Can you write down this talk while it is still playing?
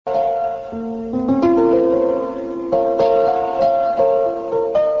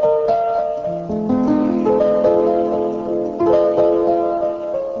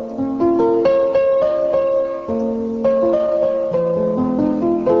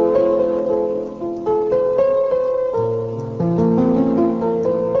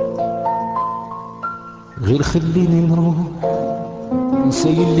غير خليني نروح نسي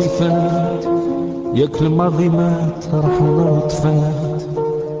اللي فات، ياك الماضي مات راح ونوض فات،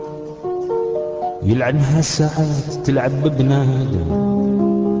 يلعنها الساعات تلعب ببنادم،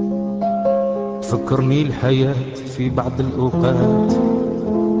 تفكرني الحياة في بعض الأوقات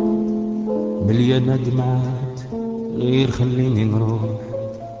مليانة دمعات. غير خليني نروح،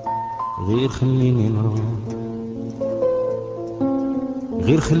 غير خليني نروح،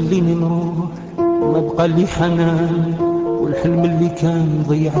 غير خليني نروح، ما بقى لي حنان والحلم اللي كان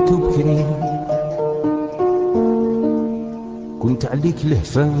ضيعته بكري. كنت عليك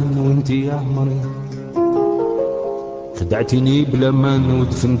لهفان وانتي يا عمري، خدعتني بلا مان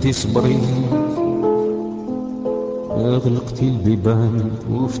ودفنتي صبري، اغلقتي البيبان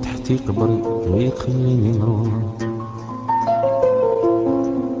وفتحتي قبري. غير خليني نروح،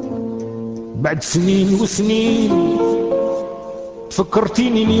 بعد سنين وسنين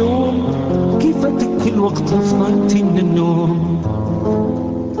تفكرتيني اليوم، كيفاتك الوقت فضلتي من النوم.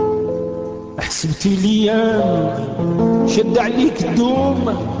 حسبتي ليام شد عليك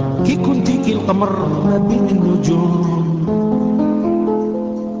الدوم، كي كنتي كي القمر ما بين النجوم،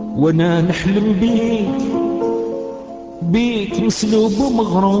 وانا نحلم بيك بيك مسلوب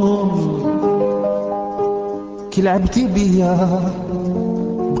ومغروم. كي لعبتي بيا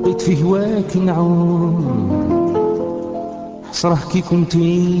بقيت في هواك نعوم، حسره كي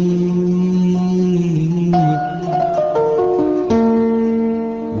كنتي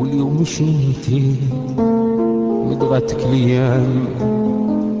واليوم مشيتي، مضغتك ليام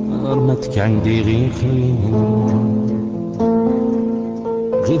رمتك عندي. غير خليني نروح،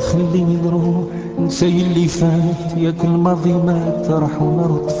 غير خليني نروح نسي اللي فات، ياك الماضي مات راح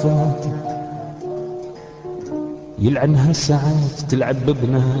ونرد فات، يلعنها الساعات تلعب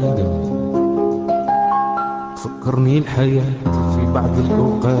ببنادم، تفكرني الحياة في بعض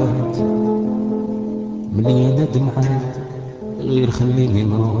الأوقات مليانة دمعات. غير خليني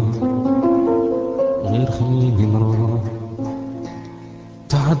نروح، غير خليني نروح،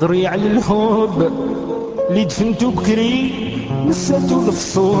 تهضري على الحب اللي دفنتو بكري، نساتو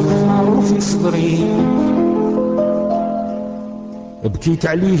الفصول معروف في صدري، بكيت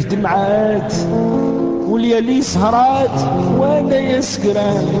عليه دمعات وليالي سهرات، وانا يا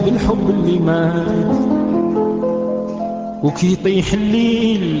سكران بالحب اللي مات. وكي يطيح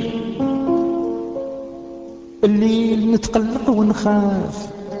الليل الليل نتقلق ونخاف،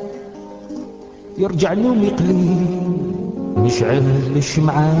 يرجع نومي قليل نشعل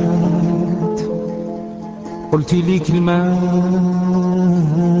الشمعات. قلتي لي كلمات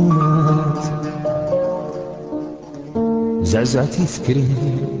زعزعتي فكري،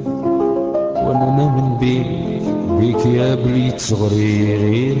 وانا نامن بيك بيك يا بليت صغري.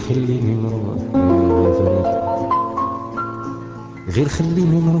 غير خليني نروح، غير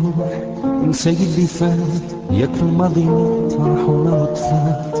خليني نروح نسي اللي فات، ياك الماضي مات راح ونرد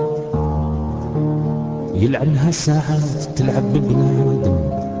فات، يلعنها الساعات تلعب ببنادم،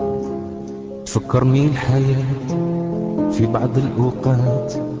 تفكرني الحياة في بعض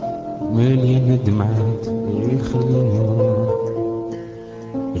الأوقات مليانة دمعات. غير خليني نروح،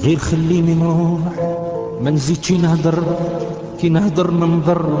 غير خليني نروح، ما نزيدش نهدر، كي نهدر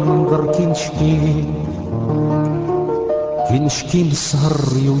ننظر كي نشكي، كي نشكي للسهر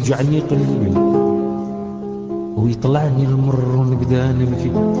يوجعني قلبي ويطلعني المر ونبدا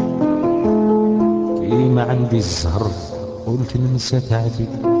نبكي. كي ما عندي الزهر قلت ننسى تعبي،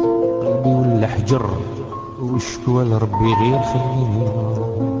 قلبي ولا حجر وشكوى لربي. غير خليني نروح،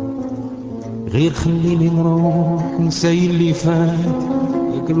 غير خليني نروح نسي اللي فات،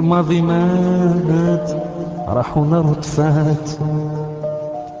 ياك الماضي مات راح ونرد فات،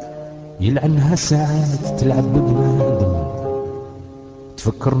 يلعنها ساعات تلعب ببنادم،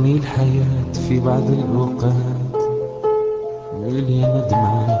 تفكرني الحياة في بعض الأوقات مليانة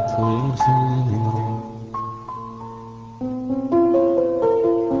دمعات. غير خليني نروح،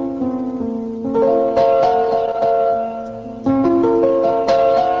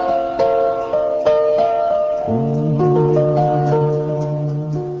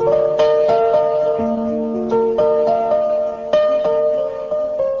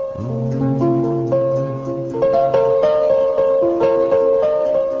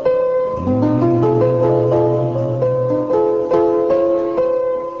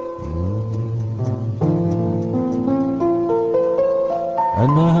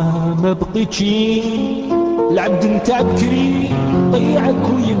 أنا ما بقيتشي العبد نتاع بكري، ضيعك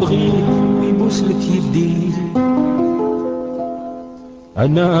ويبغيك ويبوسلك يدي.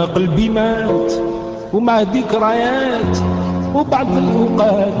 أنا قلبي مات ومع ذكريات، وبعض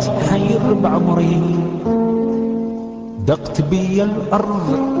الأوقات حير بعمري. دقت بيا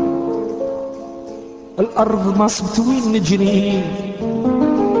الأرض الأرض ما صبت وين نجري،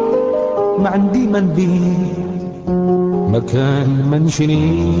 ما عندي ما نبيع، مكان ما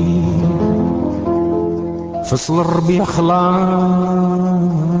نشري. فصل الربيع خلاص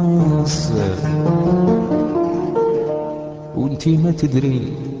وانتي ما تدري،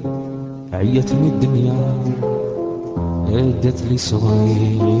 عيتني الدنيا عدت لي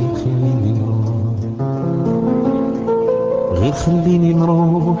صغير. خليني نروح، غير خليني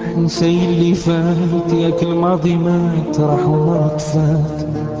نروح، نسي اللي فات، ياك الماضي مات راح وما طفات.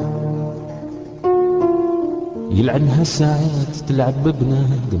 يلعنها ساعات تلعب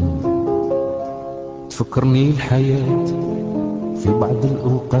ببنادم، تفكرني الحياة في بعض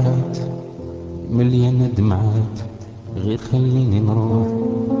الأوقات مليانة دمعات. غير خليني نروح،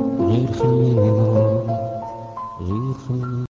 غير خليني نروح.